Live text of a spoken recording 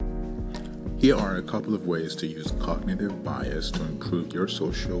Here are a couple of ways to use cognitive bias to improve your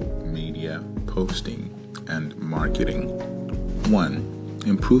social media posting and marketing. 1.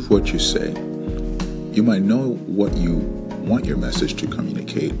 Improve what you say. You might know what you want your message to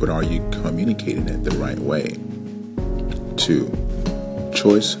communicate, but are you communicating it the right way? 2.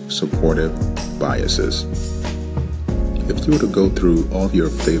 Choice supportive biases. If you were to go through all of your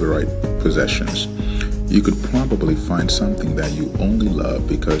favorite possessions, you could probably find something that you only love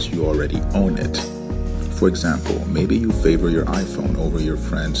because you already own it. For example, maybe you favor your iPhone over your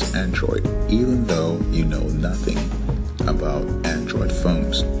friend's Android, even though you know nothing about Android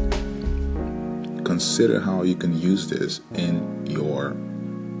phones. Consider how you can use this in your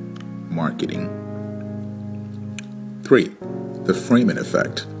marketing. 3. The framing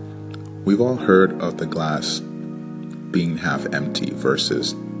effect. We've all heard of the glass being half empty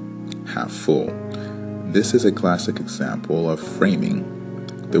versus half full. This is a classic example of framing.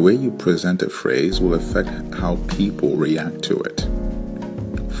 The way you present a phrase will affect how people react to it.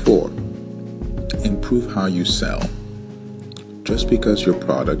 4. Improve how you sell. Just because your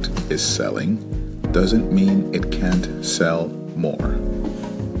product is selling doesn't mean it can't sell more.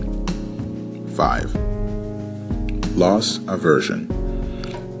 5. Loss aversion.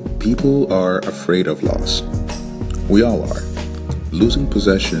 People are afraid of loss. We all are. Losing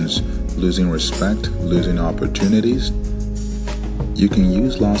possessions, losing respect, losing opportunities. You can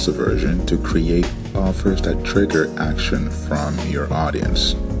use loss aversion to create offers that trigger action from your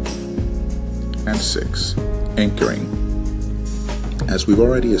audience. And 6. Anchoring. As we've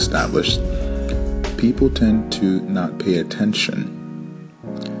already established, people tend to not pay attention.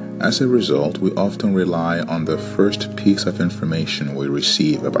 As a result, we often rely on the first piece of information we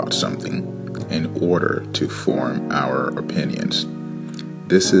receive about something in order to form our opinions.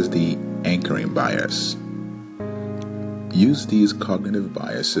 This is the anchoring bias. Use these cognitive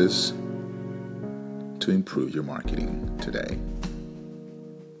biases to improve your marketing today.